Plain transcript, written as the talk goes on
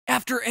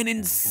After an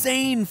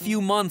insane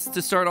few months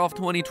to start off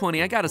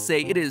 2020, I gotta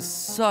say, it is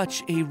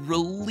such a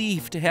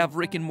relief to have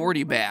Rick and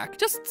Morty back.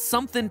 Just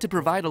something to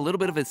provide a little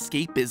bit of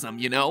escapism,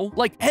 you know?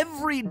 Like,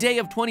 every day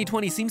of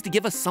 2020 seems to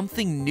give us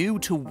something new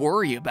to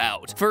worry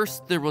about.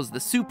 First, there was the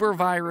super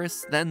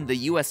virus, then the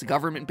US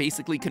government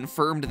basically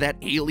confirmed that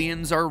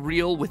aliens are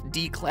real with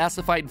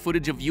declassified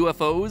footage of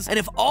UFOs, and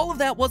if all of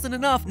that wasn't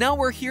enough, now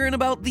we're hearing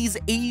about these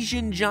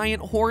Asian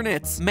giant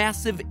hornets,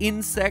 massive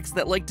insects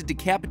that like to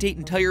decapitate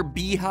entire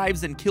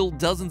beehives and kill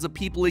dozens of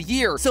people a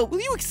year. So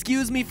will you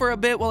excuse me for a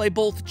bit while I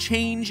both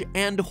change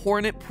and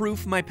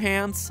hornet-proof my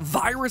pants?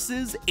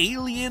 Viruses,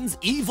 aliens,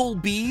 evil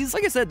bees.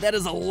 Like I said, that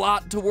is a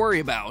lot to worry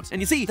about. And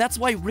you see, that's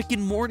why Rick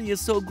and Morty is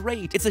so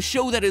great. It's a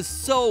show that is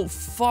so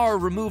far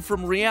removed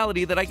from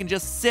reality that I can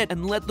just sit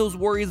and let those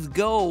worries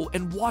go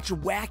and watch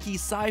wacky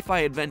sci-fi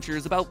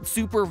adventures about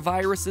super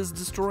viruses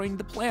destroying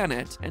the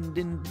planet and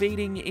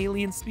invading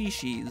alien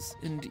species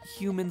and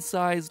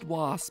human-sized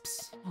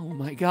wasps. Oh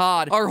my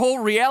god, our whole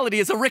reality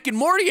is a Rick and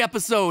Morty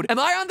episode! Am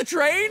I on the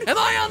train? Am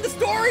I on the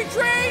story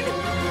train?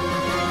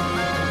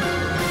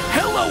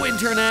 Hello,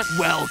 Internet!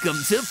 Welcome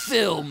to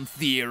Film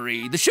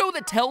Theory, the show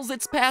that tells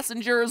its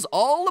passengers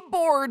all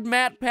aboard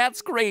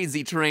Matpat's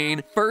crazy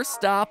train. First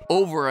stop,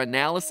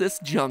 Over-Analysis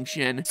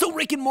Junction. So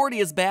Rick and Morty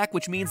is back,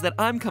 which means that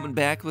I'm coming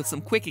back with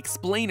some quick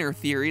explainer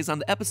theories on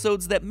the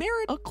episodes that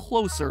merit a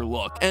closer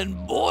look.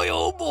 And boy,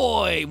 oh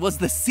boy, was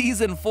the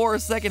Season 4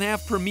 second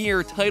half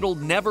premiere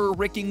titled Never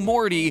Ricking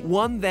Morty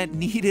one that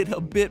needed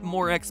a bit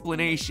more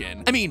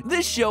explanation. I mean,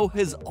 this show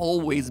has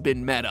always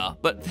been meta,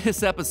 but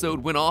this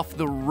episode went off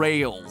the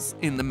rails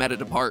in the meta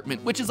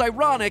department, which is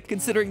ironic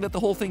considering that the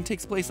whole thing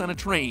takes place on a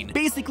train.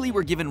 Basically,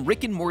 we're given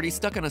Rick and Morty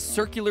stuck on a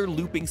circular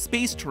looping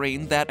space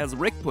train that, as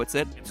Rick puts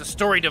it, it's a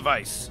story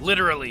device,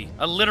 literally.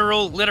 A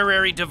literal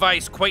literary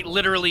device, quite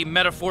literally,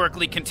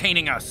 metaphorically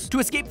containing us. To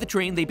escape the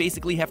train, they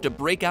basically have to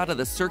break out of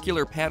the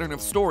circular pattern of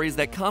stories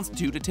that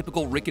constitute a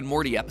typical Rick and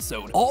Morty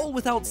episode, all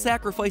without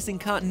sacrificing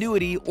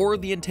continuity or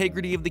the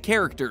integrity of the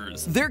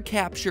characters. They're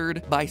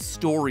captured by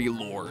Story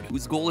Lord,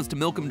 whose goal is to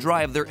milk them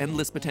dry of their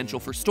endless potential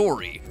for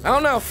story.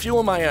 I'll now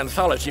fuel my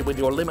anthology with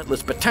your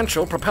limitless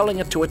potential, propelling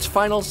it to its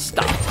final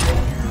stop.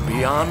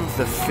 Beyond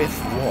the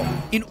fifth wall.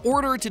 In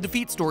order to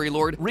defeat Story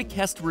Lord, Rick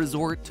has to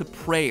resort to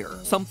prayer,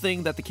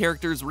 something that the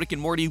characters Rick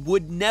and Morty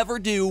would never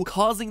do,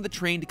 causing the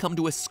train to come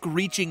to a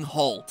screeching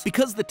halt.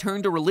 Because the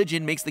turn to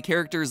religion makes the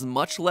characters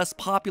much less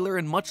popular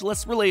and much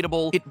less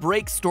relatable, it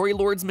breaks Story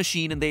Lord's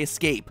machine and they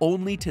escape,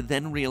 only to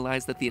then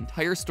realize that the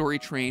entire story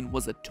train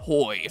was a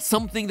toy,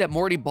 something that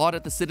Morty bought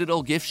at the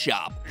Citadel gift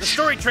shop. The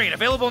story train,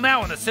 available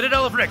now in the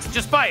Citadel of Ricks.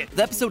 Just buy it.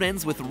 The episode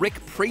ends with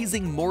Rick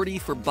praising Morty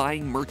for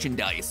buying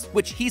merchandise,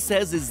 which he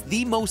says is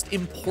the most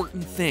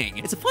important thing.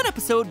 It's a fun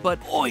episode,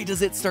 but boy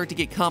does it start to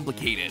get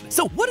complicated.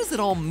 So what does it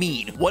all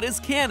mean? What is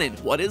canon?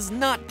 What is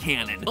not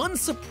canon?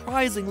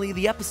 Unsurprisingly,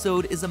 the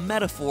episode is a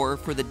metaphor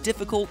for the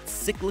difficult,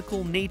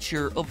 cyclical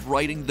nature of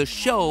writing the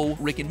show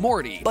Rick and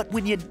Morty. But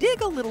when you dig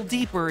a little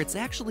deeper, it's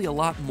actually a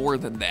lot more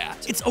than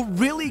that. It's a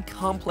really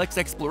complex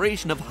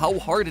exploration of how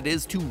hard it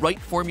is to write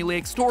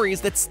formulaic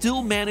stories that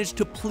still manage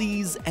to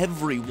please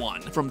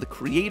everyone, from the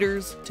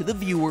creators, to the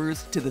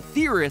viewers, to the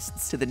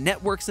theorists, to the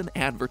networks and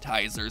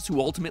advertisers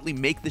who ultimately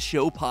make the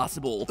show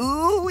possible.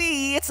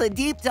 Ooh-wee, it's a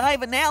deep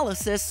dive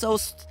analysis, so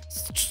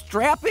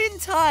strap in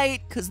tight,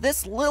 cause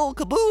this little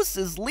caboose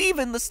is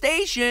leaving the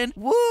station.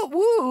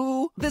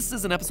 Woo-woo! This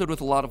is an episode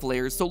with a lot of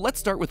layers, so let's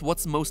start with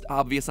what's most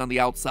obvious on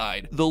the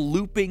outside, the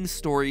looping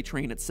story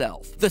train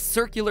itself. The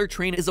circular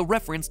train is a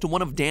reference to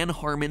one of Dan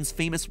Harmon's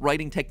famous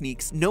writing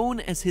techniques known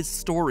as his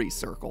story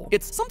circle.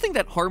 It's something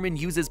that Harmon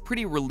uses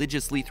pretty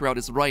religiously throughout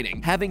his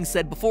writing, having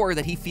said before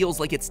that he feels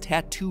like it's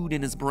tattooed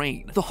in his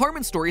brain. The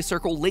Harmon story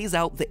circle lays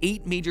out the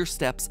 8 major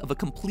steps of a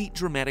complete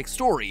dramatic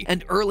story,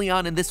 and early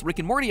on in this Rick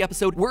and Morty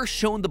episode, we're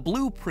shown the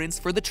blueprints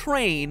for the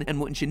train, and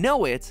wouldn't you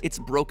know it, it's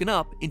broken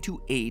up into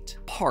 8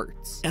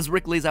 parts. As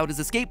Rick lays out his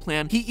escape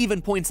plan, he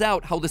even points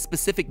out how the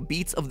specific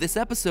beats of this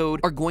episode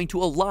are going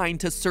to align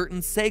to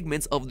certain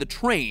segments of the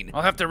train.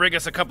 I'll have to rig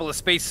us a couple of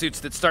spacesuits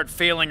that start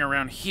failing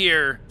around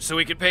here, so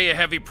we could pay a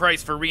heavy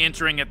price for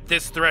re-entering at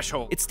this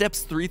threshold. It's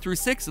steps 3 through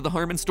 6 of the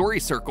Harmon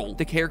story circle.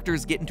 The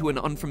characters get into an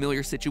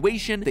unfamiliar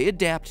situation, they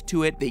adapt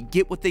to it, they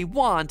get what they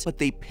want, but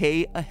they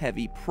pay a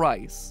heavy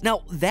price.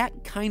 Now,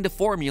 that kind of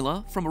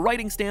formula, from a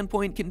writing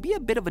standpoint, can be a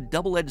bit of a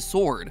double-edged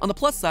sword. On the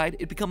plus side,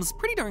 it becomes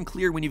pretty darn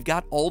clear when you've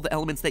got all the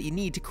elements that you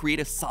need to create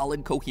a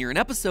solid, coherent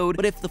episode,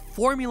 but if the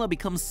formula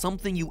becomes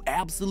something you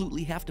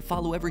absolutely have to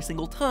follow every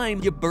single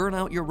time, you burn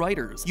out your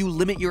writers, you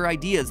limit your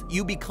ideas,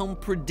 you become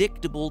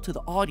predictable to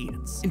the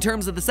audience. In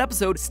terms of this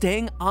episode,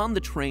 staying on the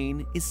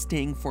train is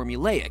staying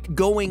formulaic.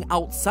 Going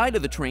outside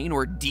of the train,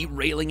 or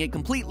derailing it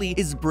completely,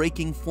 is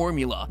breaking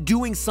formula,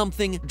 doing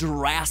something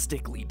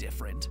drastically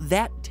different.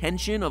 That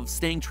tension of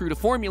staying true to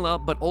formula,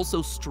 but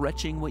also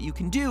stretching challenging what you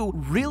can do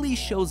really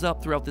shows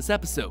up throughout this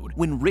episode.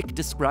 When Rick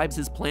describes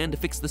his plan to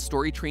fix the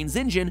story train's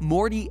engine,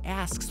 Morty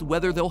asks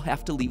whether they'll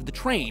have to leave the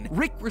train.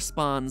 Rick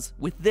responds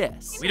with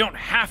this. We don't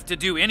have to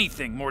do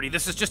anything, Morty.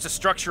 This is just a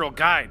structural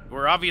guide.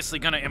 We're obviously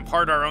gonna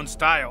impart our own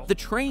style. The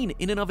train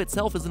in and of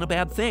itself isn't a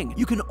bad thing.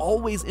 You can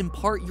always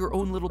impart your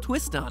own little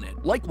twist on it.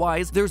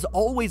 Likewise, there's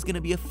always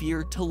gonna be a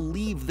fear to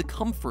leave the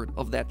comfort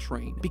of that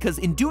train, because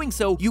in doing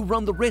so, you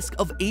run the risk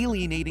of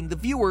alienating the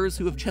viewers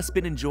who have just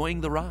been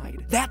enjoying the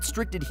ride. That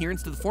strict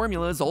adherence to the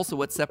formula is also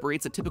what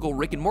separates a typical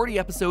Rick and Morty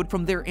episode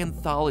from their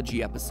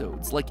anthology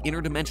episodes, like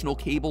Interdimensional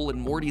Cable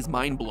and Morty's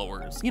Mind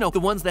Blowers. You know, the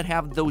ones that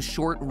have those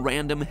short,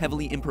 random,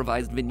 heavily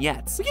improvised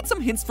vignettes. We get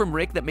some hints from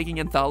Rick that making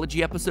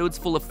anthology episodes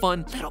full of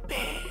fun little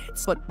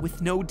bits, but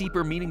with no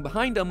deeper meaning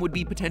behind them would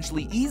be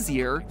potentially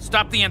easier.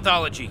 Stop the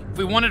anthology. If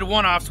we wanted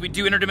one-offs, we'd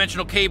do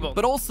Interdimensional Cable.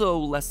 But also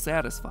less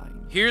satisfying.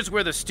 Here's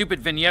where the stupid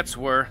vignettes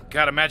were.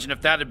 God, imagine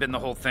if that had been the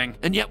whole thing.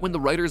 And yet when the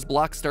writer's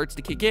block starts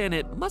to kick in,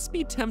 it must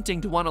be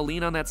tempting to want to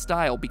lean on that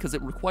style because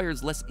it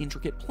requires less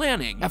intricate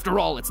planning. After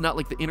all, it's not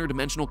like the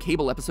Interdimensional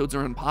Cable episodes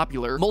are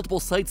unpopular. Multiple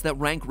sites that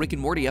rank Rick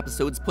and Morty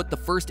episodes put the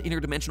first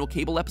Interdimensional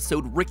Cable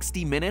episode,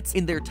 Ricksty Minutes,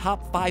 in their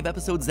top 5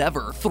 episodes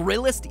ever.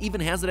 Thrillist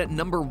even has it at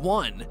number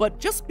 1. But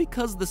just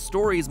because the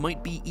stories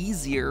might be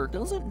easier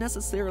doesn't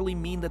necessarily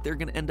mean that they're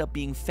gonna end up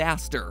being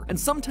faster. And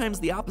sometimes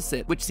the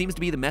opposite, which seems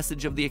to be the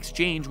message of the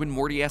exchange when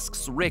Morty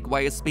asks Rick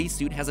why his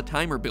spacesuit has a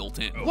timer built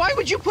in. Why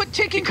would you put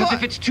ticking Because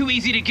if it's too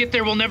easy to get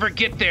there, we'll never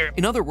get there.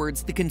 In other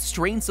words, the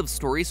constraints of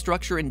story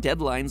structure and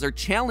deadlines are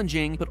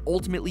challenging, but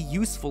ultimately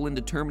useful in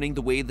determining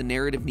the way the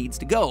narrative needs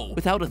to go.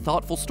 Without a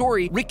thoughtful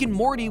story, Rick and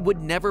Morty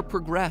would never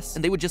progress,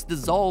 and they would just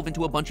dissolve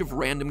into a bunch of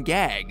random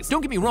gags.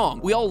 Don't get me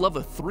wrong, we all love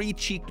a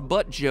three-cheeked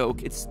butt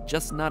joke. It's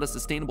just not a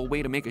sustainable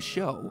way to make a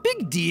show.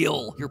 Big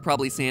deal, you're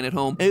probably saying at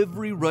home.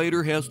 Every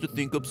writer has to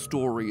think up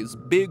stories.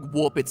 Big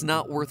whoop, it's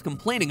not worth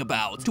complaining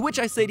about. To which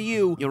I say to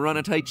you, you're on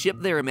a tight ship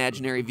there,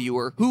 imaginary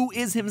viewer, who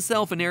is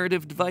himself a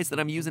narrative device that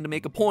I'm using to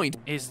make a point.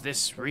 Is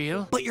this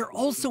real? But you're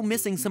also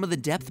missing some of the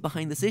depth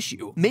behind this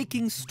issue.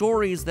 Making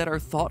stories that are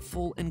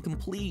thoughtful and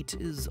complete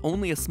is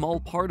only a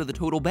small part of the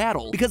total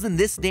battle. Because in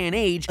this day and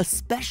age,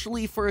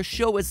 especially for a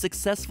show as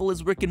successful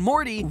as Rick and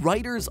Morty,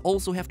 writers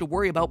also have to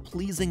worry about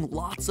pleasing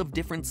lots of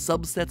different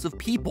subsets of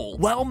people,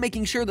 while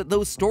making sure that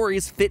those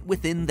stories fit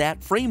within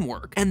that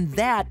framework. And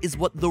that is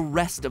what the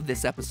rest of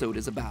this episode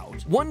is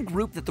about. One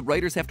group that the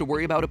writers have to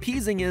worry about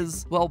appeasing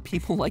is, well,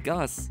 people like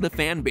us, the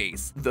fan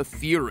base, the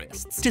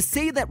Theorists. To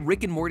say that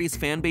Rick and Morty's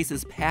fan base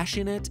is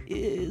passionate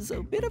is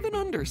a bit of an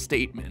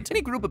understatement.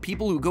 Any group of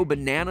people who go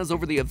bananas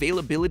over the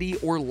availability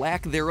or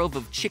lack thereof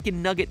of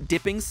chicken nugget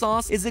dipping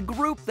sauce is a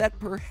group that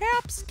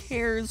perhaps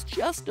cares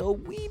just a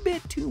wee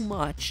bit too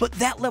much. But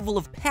that level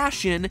of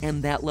passion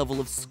and that level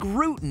of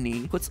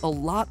scrutiny puts a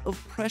lot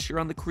of pressure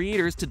on the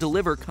creators to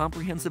deliver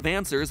comprehensive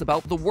answers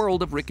about the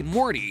world of Rick and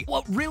Morty.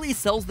 What really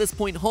sells this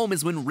point home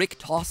is when Rick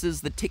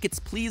tosses the tickets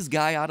please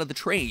guy out of the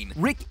train.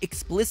 Rick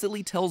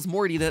explicitly tells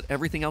Morty that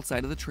everything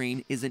outside of the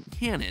train isn't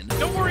canon.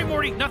 Don't worry,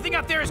 Morty, nothing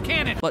out there is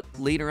canon. But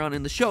later on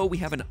in the show, we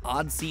have an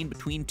odd scene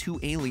between two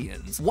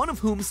aliens, one of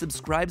whom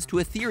subscribes to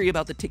a theory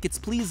about the tickets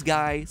please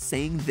guy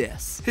saying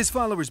this. His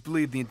followers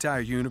believe the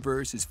entire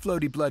universe is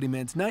Floaty Bloody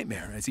Man's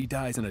nightmare as he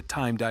dies in a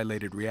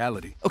time-dilated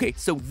reality. Okay,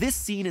 so this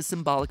scene is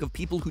symbolic of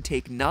people who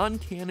take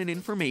non-canon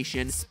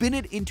information, spin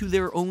it into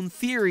their own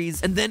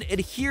theories, and then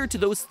adhere to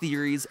those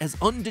theories as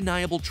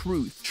undeniable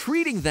truth,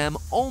 treating them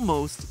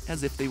almost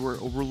as if they were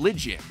a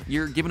religion.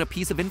 You're given a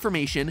piece of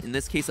information, in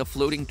this case a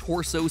floating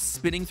torso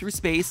spinning through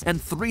space,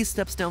 and 3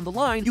 steps down the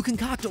line, you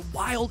concoct a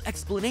wild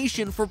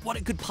explanation for what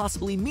it could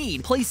possibly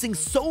mean, placing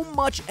so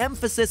much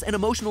emphasis and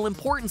emotional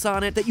importance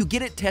on it that you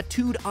get it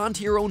tattooed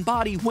onto your own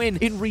body when,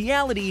 in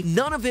reality,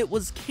 none of it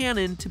was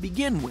canon to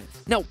begin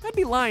with. Now, I'd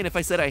be lying if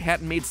I said I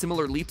hadn't made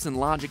similar leaps in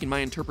logic in my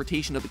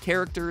interpretation of the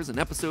characters and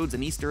episodes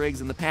and Easter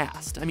eggs in the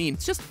past. I mean,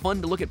 it's just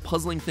fun to look at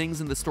puzzling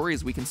things in the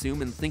stories we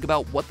consume and think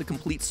about what the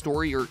complete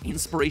story or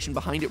inspiration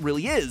behind it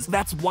really is.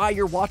 That's why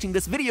you're watching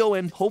this video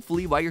and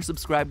hopefully why you're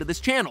subscribed to this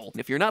channel. And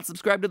if you're not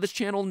subscribed to this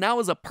channel, now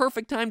is a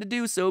perfect time to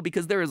do so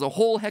because there is a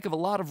whole heck of a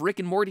lot of Rick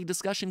and Morty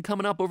discussion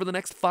coming up over the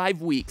next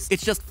 5 weeks.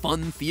 It's just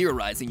fun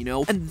theorizing, you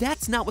know? And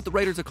that's not what the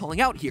writers are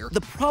calling out here.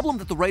 The problem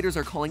that the writers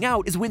are calling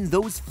out is when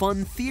those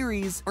fun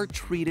theories are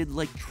treated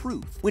like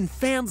truth. When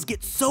fans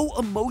get so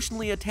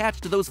emotionally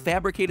attached to those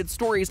fabricated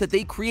stories that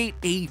they create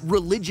a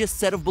religious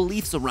set of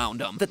beliefs around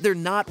them, that they're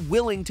not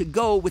willing to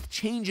go with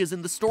changes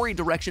in the story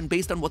direction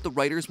based on what the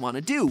writers want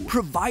to do.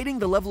 Providing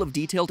the level of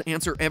detail to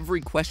answer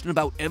every question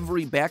about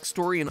every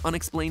backstory and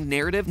unexplained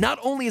narrative, not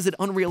only is it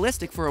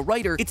unrealistic for a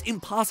writer, it's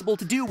impossible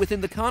to do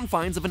within the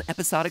confines of an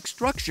episodic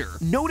structure.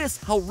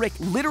 Notice how Rick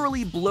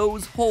literally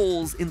blows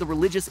holes in the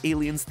religious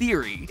aliens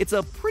theory. It's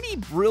a pretty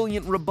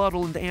brilliant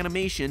rebuttal into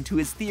animation to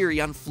his theory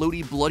on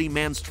Floaty Bloody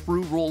Man's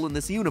true role in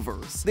this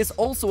universe. This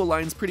also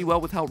aligns pretty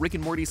well with how Rick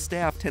and Morty's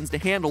staff tends to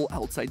handle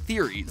outside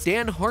theories.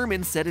 Dan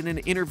Harmon said in an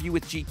interview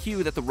with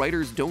GQ that the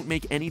writers don't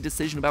make any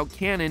decision about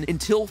canon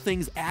until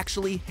things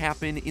actually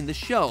happen in the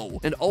show,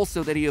 and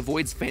also that he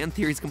avoids fan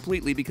theories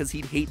completely because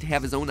he'd hate to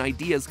have his own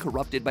ideas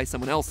corrupted by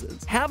someone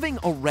else's. Having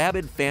a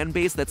rabid fan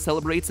base that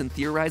celebrates and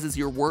theorizes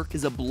your work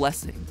is a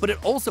blessing, but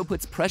it also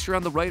puts pressure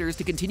on the writers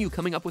to continue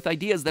coming up with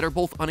ideas that are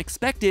both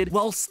unexpected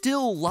while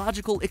still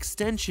logical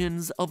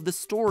extensions of the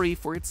story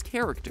for its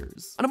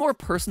characters. On a more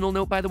personal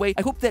note, by the way,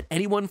 I hope that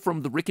anyone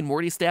from the Rick and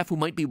Morty staff who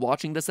might be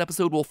watching this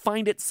episode will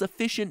find it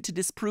sufficient to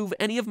disprove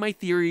any of my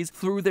theories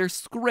through their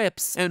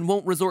scripts and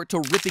won't resort to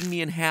ripping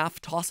me in half,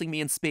 tossing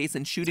me in space,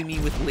 and shooting me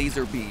with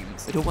laser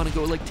beams. I don't want to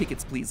go like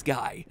Tickets Please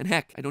guy. And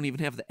heck, I don't even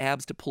have the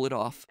abs to pull it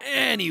off.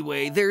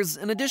 Anyway, there's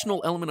an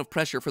additional element of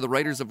pressure for the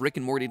writers of Rick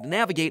and Morty to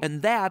navigate,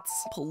 and that's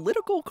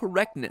political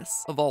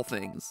correctness, of all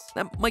things.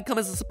 That might come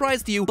as a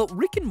surprise to you, but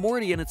Rick and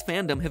Morty and its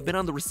fandom have been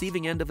on the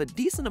receiving end of a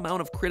decent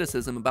amount of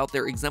criticism about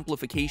their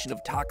exemplification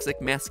of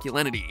toxic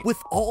masculinity.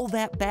 With all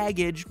that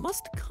baggage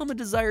must come a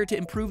desire to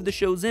improve the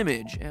show's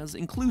image as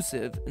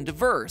inclusive and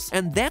diverse,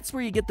 and that's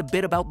where you get the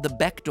bit about the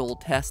Bechdel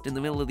test in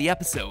the middle of the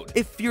episode.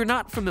 If you're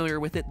not familiar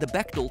with it, the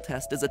Bechdel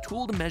test is a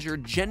tool to measure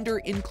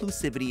gender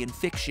inclusivity in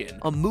fiction.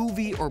 A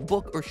movie or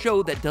book or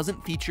show that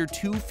doesn't feature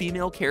two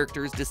female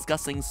characters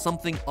discussing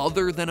something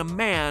other than a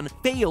man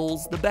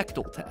fails the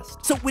Bechdel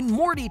test. So when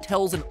Morty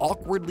tells an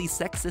awkwardly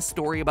sexist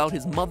story about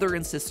his mother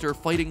and sister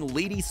fighting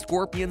lady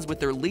scorpions with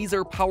their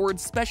laser-powered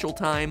special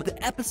time,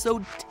 the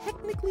episode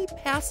technically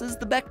passes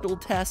the Bechdel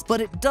test,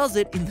 but it does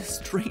it in the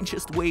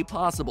strangest way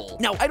possible.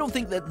 Now, I don't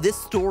think that this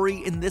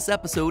story in this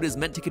episode is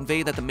meant to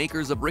convey that the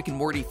makers of Rick and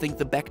Morty think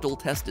the Bechdel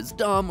test is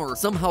dumb or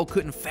somehow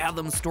couldn't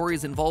fathom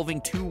stories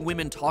involving two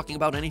women talking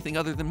about anything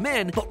other than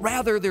men, but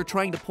rather they're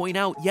trying to point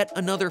out yet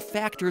another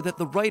factor that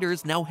the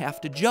writers now have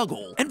to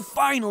juggle. And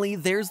finally,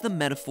 there's the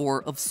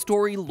metaphor of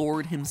Story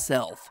Lord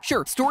himself.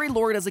 Sure, Story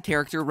Lord as a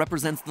character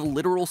represents the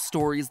literal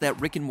stories that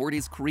Rick and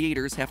Morty's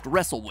creators have to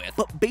wrestle with,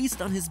 but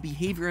based on his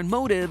behavior and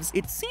motives,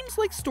 it seems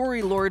like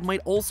Story Lord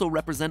might also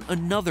represent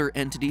another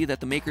entity that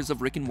the makers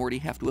of Rick and Morty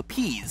have to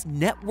appease: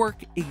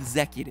 network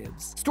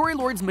executives. Story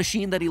Lord's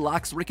machine that he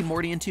locks Rick and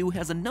Morty into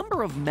has a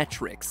number of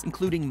metrics,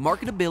 including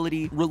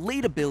marketability,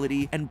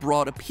 relatability, and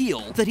broad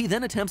appeal, that he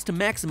then attempts to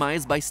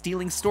maximize by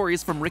stealing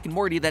stories from Rick and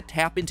Morty that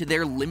tap into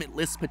their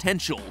limitless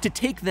potential, to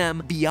take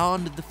them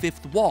beyond the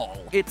fifth wall.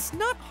 It's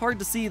not hard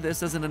to see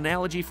this as an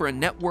analogy for a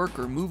network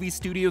or movie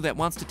studio that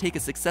wants to take a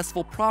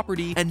successful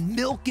property and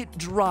milk it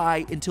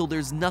dry until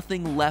there's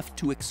nothing left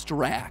to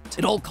extract.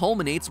 It all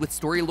culminates with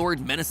Story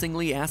Lord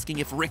menacingly asking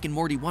if Rick and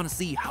Morty want to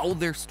see how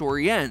their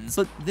story ends,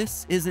 but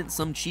this isn't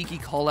some cheeky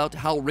call out to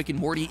how Rick and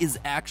Morty is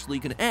actually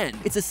gonna end.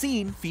 It's a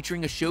scene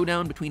featuring a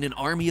showdown between an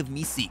army of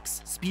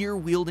Meeseeks,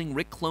 spear-wielding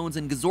Rick clones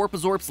and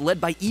Gazorpazorps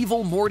led by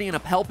evil Morty and a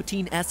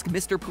Palpatine-esque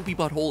Mr.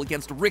 Poopybutthole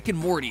against Rick and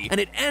Morty, and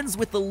it ends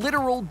with the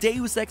literal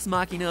Deus Ex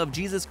Machina of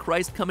Jesus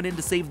Christ coming in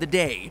to save the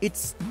day.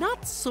 It's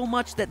not so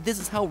much that this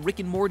is how Rick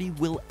and Morty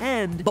will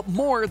end, but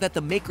more that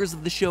the makers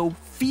of the show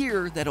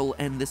fear that it'll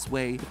end this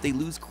way if they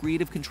lose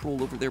creative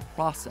control over their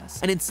process,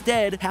 and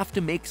instead have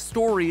to make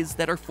stories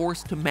that are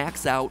forced to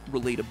max out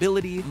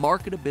relatability,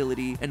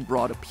 marketability, and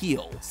broad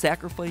appeal,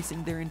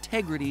 sacrificing their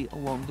integrity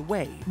along the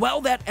way.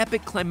 While that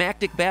epic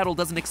climactic battle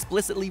doesn't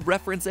explicitly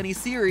reference any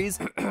series,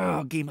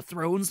 Game of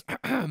Thrones,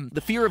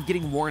 the fear of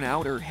getting worn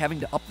out or having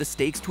to up the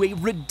stakes to a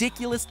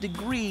ridiculous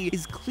degree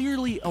is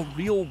clearly a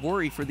real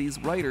worry for these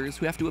writers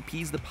who have to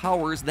appease the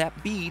powers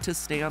that be to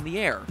stay on the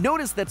air.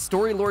 Notice that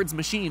Story Lord's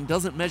machine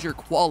doesn't measure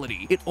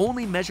quality, it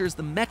only measures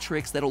the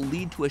metrics that'll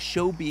lead to a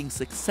show being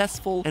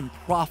successful and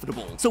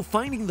profitable. So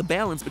finding the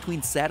balance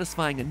between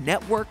satisfying a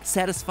network,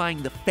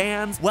 satisfying the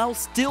fans, while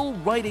still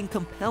writing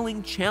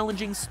compelling,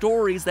 challenging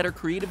stories that are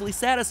creatively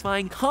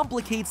satisfying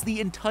complicates the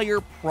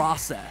entire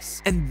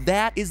process. And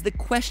that is the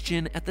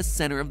question at the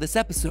center of this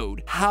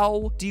episode.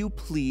 How do you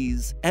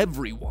please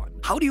everyone?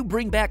 How do you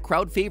bring back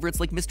crowd favorites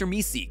like Mr.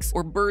 Meeseeks,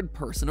 or Bird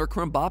Person, or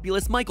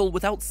Crumbopulous Michael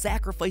without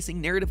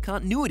sacrificing narrative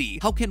continuity?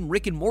 How can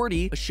Rick and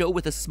Morty, a show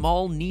with a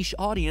small niche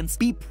audience,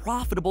 be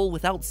profitable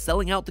without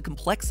selling out the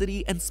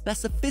complexity and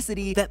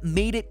specificity that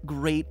made it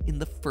great in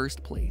the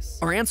first place?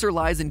 Our answer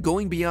lies in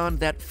going beyond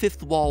that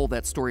fifth wall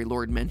that Story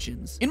Lord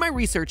mentions. In my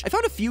research, I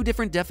found a few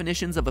different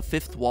definitions of a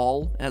fifth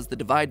wall as the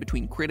divide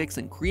between critics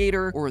and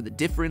creator, or the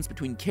difference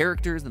between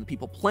characters and the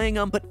people playing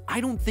them, but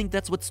I don't think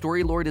that's what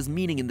Story Lord is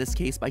meaning in this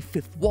case by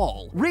fifth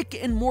wall. Rick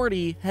and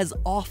Morty has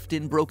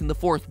often broken the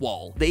fourth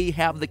wall. They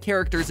have the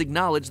characters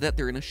acknowledge that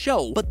they're in a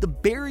show, but the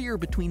barrier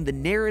between the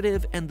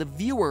narrative and the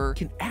viewer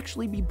can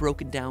actually be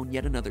broken down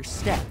yet another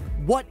step.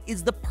 What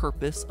is the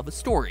purpose of a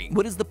story?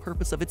 What is the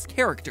purpose of its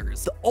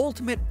characters? The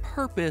ultimate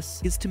purpose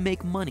is to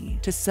make money,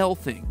 to sell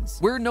things.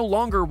 We're no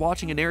longer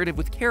watching a narrative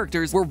with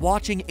characters, we're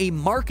watching a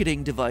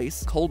marketing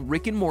device called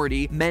Rick and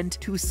Morty meant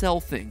to sell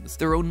things,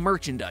 their own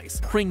merchandise,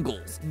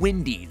 Pringles,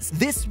 Wendy's.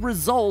 This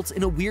results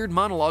in a weird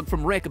monologue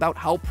from Rick about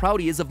how proud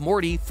he is of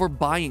Morty for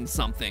buying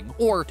something,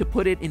 or to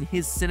put it in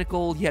his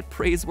cynical yet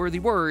praiseworthy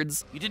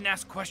words, "You didn't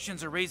ask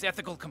questions or raise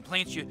ethical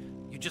complaints,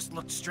 you just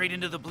looked straight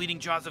into the bleeding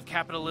jaws of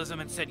capitalism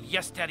and said,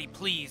 "Yes, Daddy,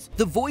 please."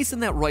 The voice in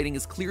that writing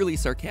is clearly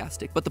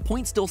sarcastic, but the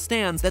point still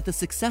stands that the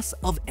success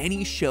of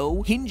any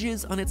show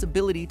hinges on its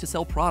ability to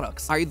sell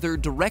products, either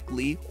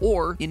directly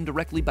or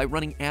indirectly by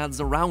running ads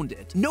around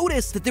it.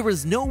 Notice that there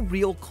was no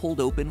real cold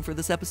open for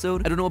this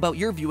episode. I don't know about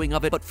your viewing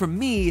of it, but for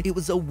me, it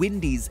was a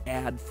Wendy's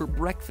ad for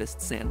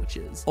breakfast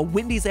sandwiches. A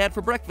Wendy's ad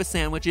for breakfast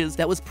sandwiches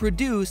that was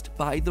produced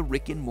by the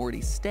Rick and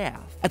Morty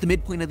staff. At the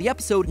midpoint of the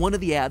episode, one of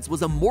the ads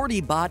was a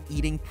Morty bot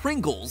eating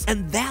Pringles,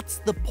 and that's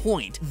the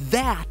point.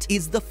 That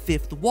is the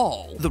fifth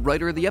wall. The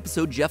writer of the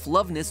episode, Jeff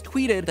Loveness,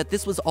 tweeted that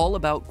this was all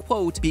about,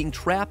 quote, being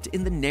trapped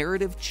in the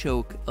narrative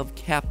choke of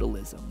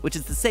capitalism, which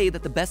is to say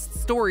that the best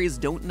stories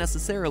don't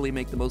necessarily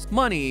make the most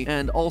money,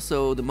 and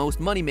also the most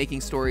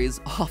money-making stories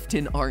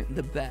often aren't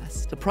the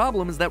best. The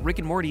problem is that Rick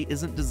and Morty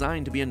isn't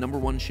designed to be a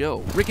 #1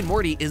 show. Rick and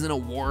Morty isn't a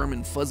warm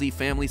and fuzzy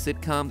family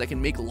sitcom that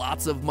can make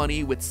lots of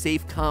money with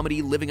safe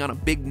comedy living on a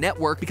big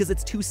network because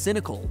it's too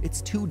cynical,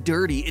 it's too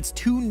dirty, it's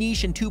too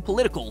niche and too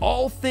political.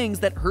 All things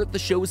that hurt the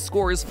show's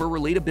scores for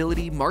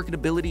relatability,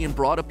 marketability, and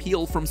broad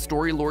appeal from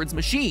Storylord's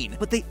machine.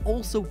 But they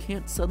also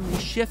can't suddenly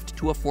shift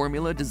to a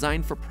formula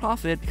designed for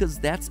profit because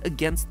that's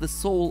against the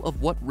soul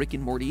of what Rick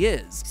and Morty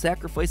is.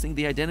 Sacrificing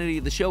the identity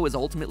of the show is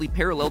ultimately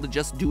parallel to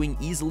just doing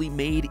easily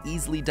made,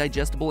 easily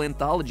digestible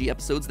anthology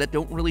episodes that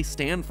don't really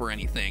stand for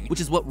anything,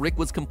 which is what Rick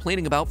was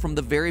complaining about from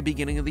the very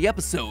beginning of the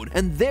episode.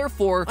 And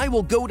therefore, I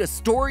will go to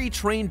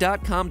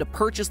StoryTrain.com to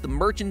purchase the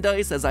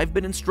merchandise as I've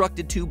been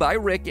instructed to by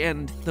Rick,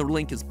 and the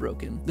link is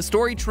broken. The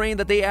story train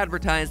that they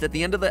advertised at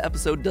the end of the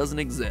episode doesn't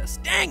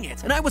exist. Dang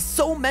it! And I was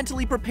so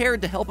mentally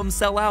prepared to help him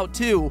sell out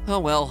too. Oh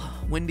well,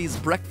 Wendy's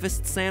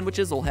breakfast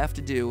sandwiches will have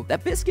to do.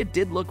 That biscuit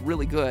did look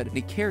really good, and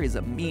he carries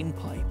a mean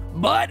pipe.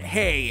 But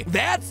hey,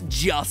 that's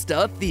just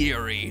a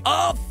theory.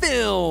 A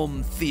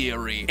film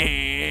theory.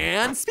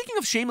 And speaking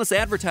of shameless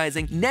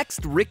advertising,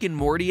 next Rick and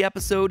Morty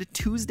episode,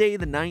 Tuesday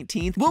the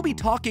 19th, we'll be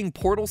talking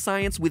portal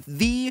science with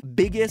the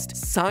biggest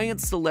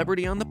science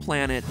celebrity on the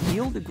planet,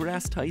 Neil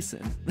deGrasse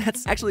Tyson.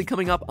 That's actually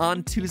coming up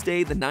on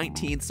Tuesday the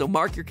 19th, so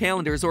mark your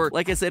calendars, or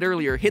like I said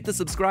earlier, hit the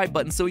subscribe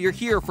button so you're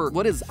here for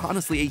what is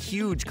honestly a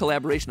huge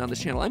collaboration on this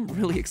channel. I'm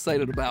really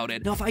excited about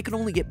it. Now, if I could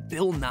only get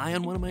Bill Nye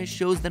on one of my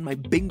shows, then my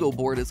bingo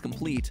board is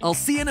complete. I'll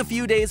see you in a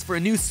few days for a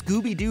new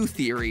Scooby-Doo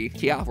theory.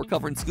 Yeah, we're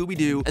covering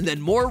Scooby-Doo. And then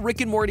more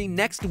Rick and Morty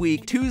next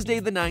week, Tuesday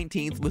the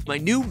 19th, with my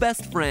new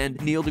best friend,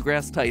 Neil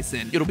deGrasse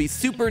Tyson. It'll be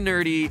super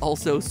nerdy,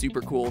 also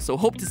super cool, so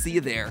hope to see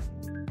you there.